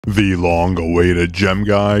The long-awaited gem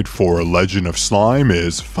guide for Legend of Slime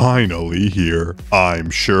is finally here. I'm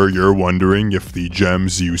sure you're wondering if the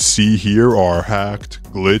gems you see here are hacked,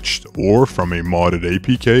 glitched, or from a modded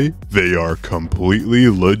APK. They are completely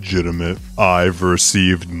legitimate. I've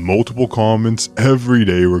received multiple comments every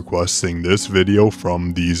day requesting this video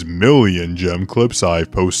from these million gem clips I've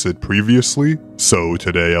posted previously. So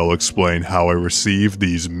today I'll explain how I received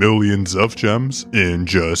these millions of gems in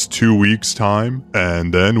just 2 weeks time,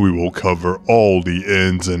 and then we will cover all the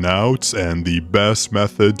ins and outs and the best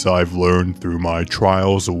methods I've learned through my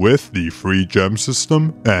trials with the free gem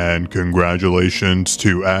system. And congratulations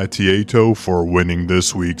to Atieto for winning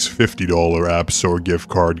this week's $50 App Store gift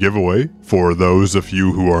card giveaway. For those of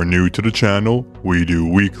you who are new to the channel, we do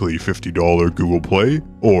weekly $50 Google Play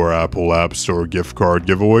or Apple App Store gift card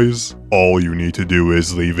giveaways. All you need to do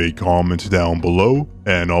is leave a comment down below,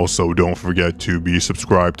 and also don't forget to be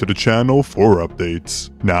subscribed to the channel for updates.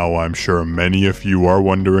 Now I'm sure many of you are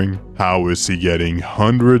wondering, how is he getting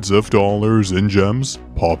hundreds of dollars in gems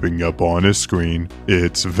popping up on his screen?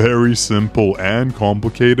 It's very simple and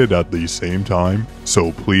complicated at the same time,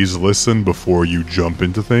 so please listen before you jump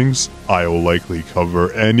into things. I will likely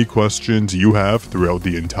cover any questions you have throughout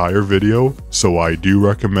the entire video, so I do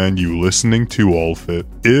recommend you listening to all of it.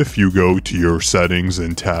 If you go to your settings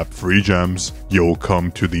and tap free gems, you'll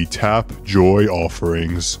come to the Tapjoy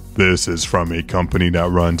offerings. This is from a company that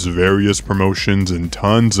runs various promotions in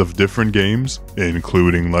tons of different games,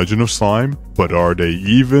 including Legend of Slime, but are they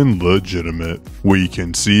even legitimate? We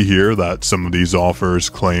can see here that some of these offers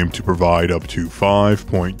claim to provide up to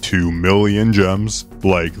 5.2 million gems,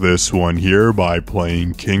 like this one here by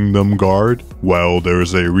playing Kingdom Guard. Well,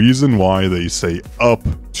 there's a reason why they say up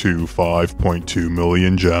to 5.2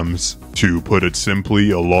 million gems. To put it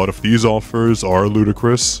simply, a lot of these offers are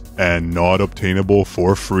ludicrous and not obtainable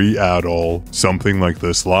for free at all. Something like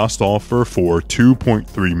this last offer for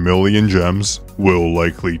 2.3 million gems will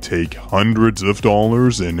likely take hundreds of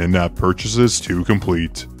dollars in in-app purchases to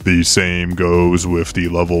complete. The same goes with the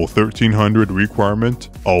level 1300 requirement,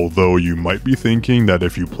 although you might be thinking that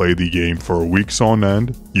if you play the game for weeks on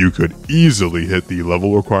end, you could easily hit the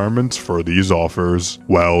level requirements for these offers.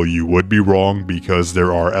 Well, you would be wrong, because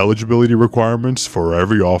there are eligibility requirements for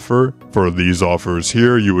every offer. For these offers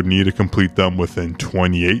here, you would need to complete them within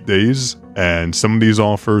 28 days. And some of these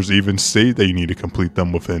offers even state that you need to complete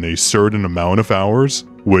them within a certain amount of hours,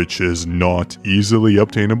 which is not easily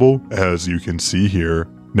obtainable, as you can see here.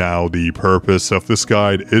 Now, the purpose of this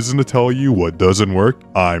guide isn't to tell you what doesn't work.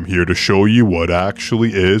 I'm here to show you what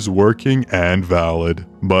actually is working and valid.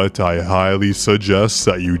 But I highly suggest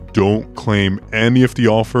that you don't claim any of the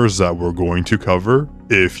offers that we're going to cover.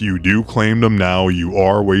 If you do claim them now, you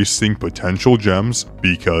are wasting potential gems,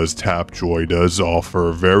 because Tapjoy does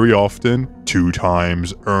offer very often 2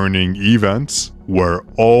 times earning events where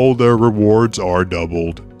all their rewards are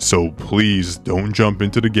doubled. So please don't jump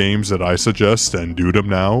into the games that I suggest and do them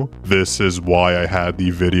now. This is why I had the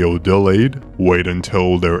video delayed. Wait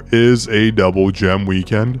until there is a double gem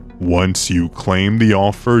weekend. Once you claim the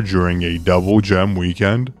offer during a double gem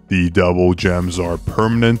weekend, the double gems are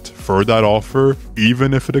permanent for that offer,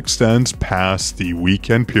 even if it extends past the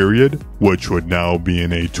weekend period, which would now be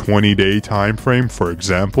in a 20-day time frame, for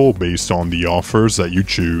example, based on the offers that you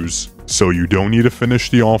choose. So you don't need to finish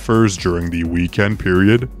the offers during the weekend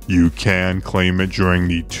period. You can claim it during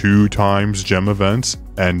the 2 times gem events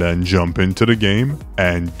and then jump into the game.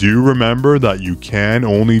 And do remember that you can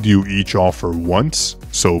only do each offer once,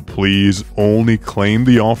 so please only claim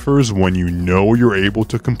the offers when you know you're able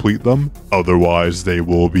to complete them, otherwise they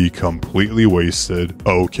will be completely wasted.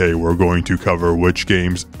 Okay, we're going to cover which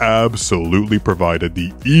games absolutely provided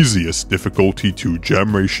the easiest difficulty to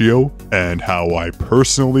gem ratio and how I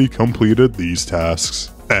personally completed these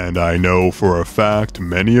tasks. And I know for a fact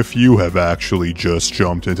many of you have actually just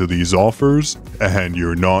jumped into these offers, and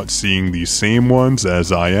you're not seeing the same ones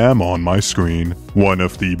as I am on my screen. One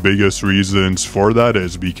of the biggest reasons for that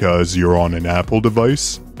is because you're on an Apple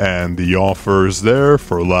device, and the offers there,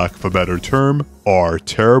 for lack of a better term, are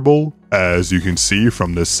terrible. As you can see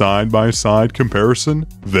from this side-by-side comparison,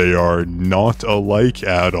 they are not alike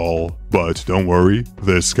at all. But don't worry,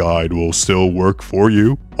 this guide will still work for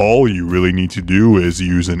you. All you really need to do is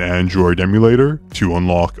use an Android emulator to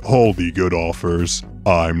unlock all the good offers.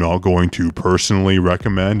 I'm not going to personally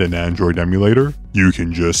recommend an Android emulator. You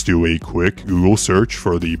can just do a quick Google search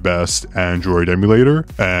for the best Android emulator,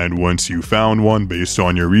 and once you found one based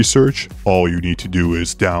on your research, all you need to do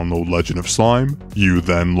is download Legend of Slime. You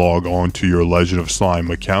then log on to your Legend of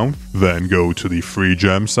Slime account, then go to the free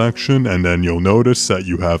gem section, and then you'll notice that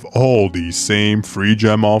you have all the same free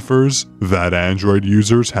gem offers that Android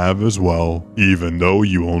users have as well, even though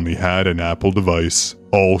you only had an Apple device.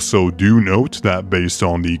 Also, do note that based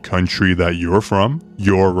on the country that you're from,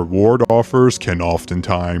 your reward offers can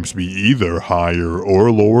oftentimes be either higher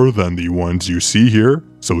or lower than the ones you see here,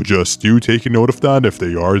 so just do take a note of that if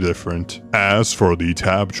they are different. As for the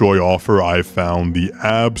Tapjoy offer, I found the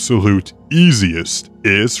absolute easiest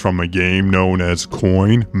is from a game known as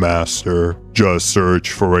Coin Master. Just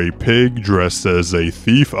search for a pig dressed as a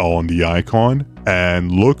thief on the icon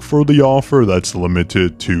and look for the offer that's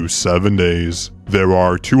limited to 7 days. There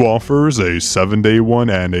are 2 offers, a 7-day one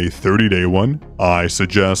and a 30-day one. I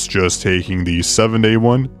suggest just taking the 7-day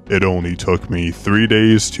one. It only took me 3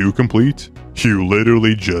 days to complete. You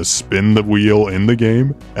literally just spin the wheel in the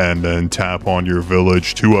game and then tap on your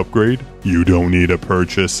village to upgrade. You don't need to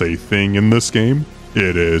purchase a thing in this game.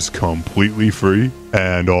 It is completely free,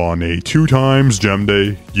 and on a 2 times gem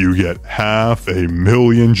day, you get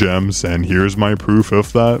 500,000 gems, and here's my proof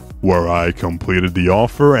of that, where I completed the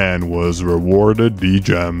offer and was rewarded the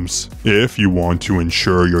gems. If you want to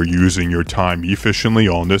ensure you're using your time efficiently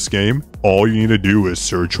on this game, all you need to do is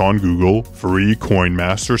search on Google free Coin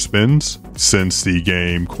Master spins. Since the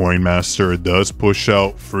game Coin Master does push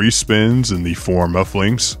out free spins in the form of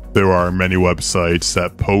links, there are many websites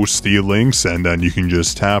that post the links and then you can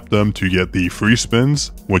just tap them to get the free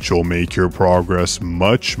spins, which will make your progress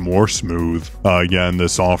much more smooth. Again,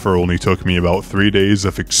 this offer only took me about 3 days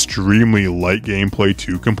of extremely light gameplay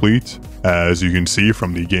to complete. As you can see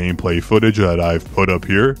from the gameplay footage that I've put up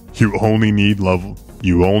here, you only need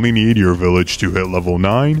your village to hit level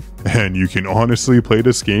 9, and you can honestly play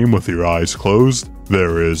this game with your eyes closed.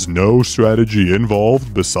 There is no strategy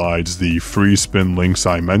involved besides the free spin links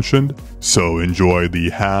I mentioned, so enjoy the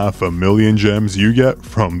 500,000 gems you get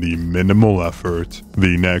from the minimal effort.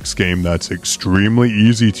 The next game that's extremely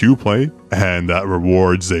easy to play and that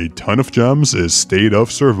rewards a ton of gems is State of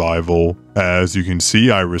Survival. As you can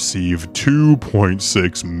see, I received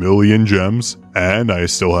 2.6 million gems and I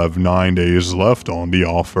still have 9 days left on the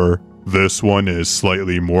offer. This one is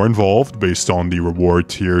slightly more involved based on the reward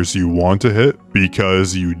tiers you want to hit,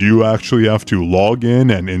 because you do actually have to log in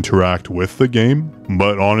and interact with the game,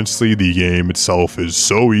 but honestly the game itself is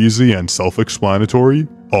so easy and self-explanatory.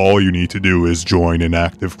 All you need to do is join an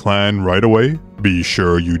active clan right away. Be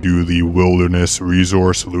sure you do the wilderness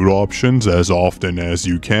resource loot options as often as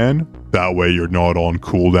you can. That way you're not on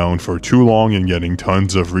cooldown for too long and getting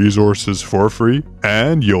tons of resources for free.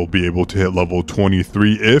 And you'll be able to hit level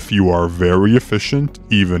 23 if you are very efficient,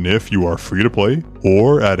 even if you are free to play,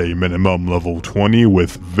 or at a minimum level 20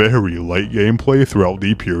 with very light gameplay throughout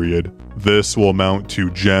the period. This will amount to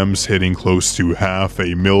gems hitting close to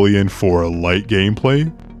 500,000 for light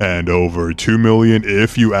gameplay, and over 2 million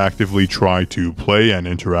if you actively try to play and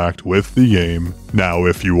interact with the game. Now,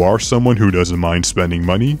 if you are someone who doesn't mind spending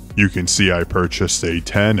money, you can see I purchased a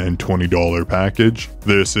 $10 and $20 package.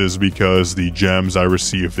 This is because the gems I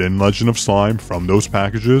received in Legend of Slime from those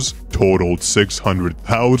packages totaled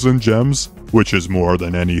 600,000 gems, which is more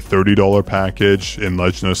than any $30 package in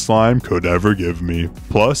Legend of Slime could ever give me.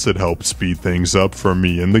 Plus, it helps speed things up for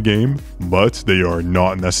me in the game, but they are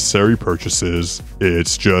not necessary purchases.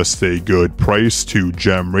 It's just a good price to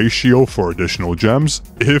gem ratio for additional gems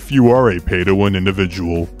if you are a pay-to-win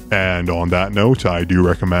individual. And on that note, I do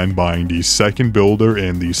recommend buying the second builder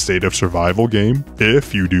in the State of Survival game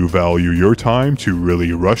if you do value your time to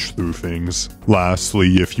really rush through things.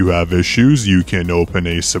 Lastly, if you have issues, you can open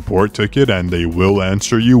a support ticket and they will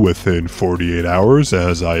answer you within 48 hours,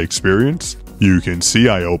 as I experienced. You can see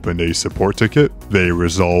I opened a support ticket. They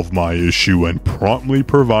resolved my issue and promptly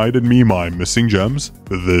provided me my missing gems.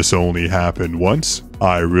 This only happened once.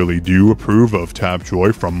 I really do approve of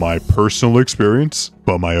Tapjoy from my personal experience,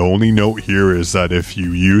 but my only note here is that if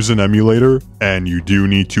you use an emulator and you do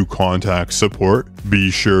need to contact support, be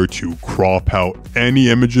sure to crop out any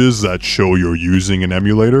images that show you're using an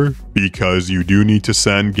emulator, because you do need to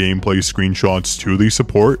send gameplay screenshots to the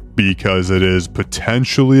support, because it is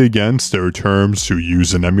potentially against their terms to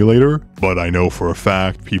use an emulator. but I know for a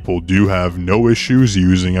fact people do have no issues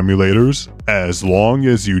using emulators as long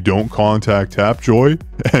as you don't contact Tapjoy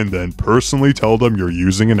and then personally tell them you're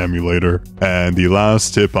using an emulator. And the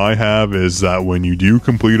last tip I have is that when you do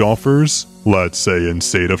complete offers, let's say in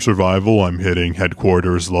State of Survival I'm hitting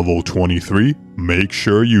headquarters level 23, make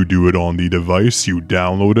sure you do it on the device you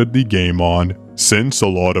downloaded the game on. Since a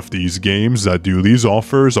lot of these games that do these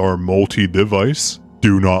offers are multi-device,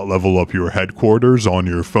 do not level up your headquarters on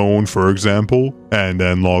your phone, for example, and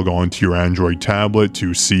then log on to your Android tablet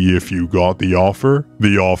to see if you got the offer.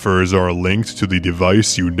 The offers are linked to the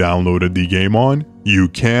device you downloaded the game on. You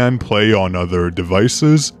can play on other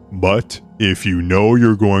devices, but if you know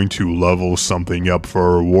you're going to level something up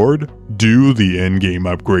for a reward, do the in-game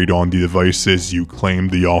upgrade on the devices you claimed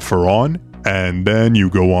the offer on, and then you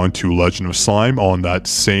go on to Legend of Slime on that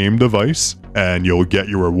same device, and you'll get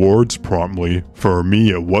your rewards promptly. For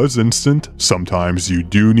me, it was instant. Sometimes you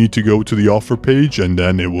do need to go to the offer page and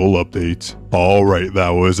then it will update. Alright, that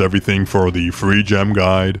was everything for the free gem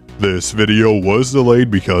guide. This video was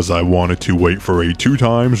delayed because I wanted to wait for a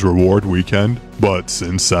 2x reward weekend, but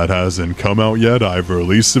since that hasn't come out yet, I've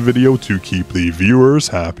released the video to keep the viewers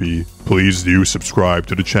happy. Please do subscribe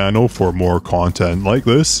to the channel for more content like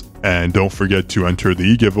this, and don't forget to enter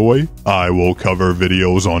the giveaway. I will cover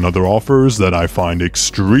videos on other offers that I find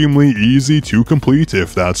extremely easy to complete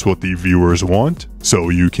if that's what the viewers want, so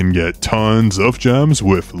you can get tons of gems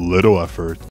with little effort.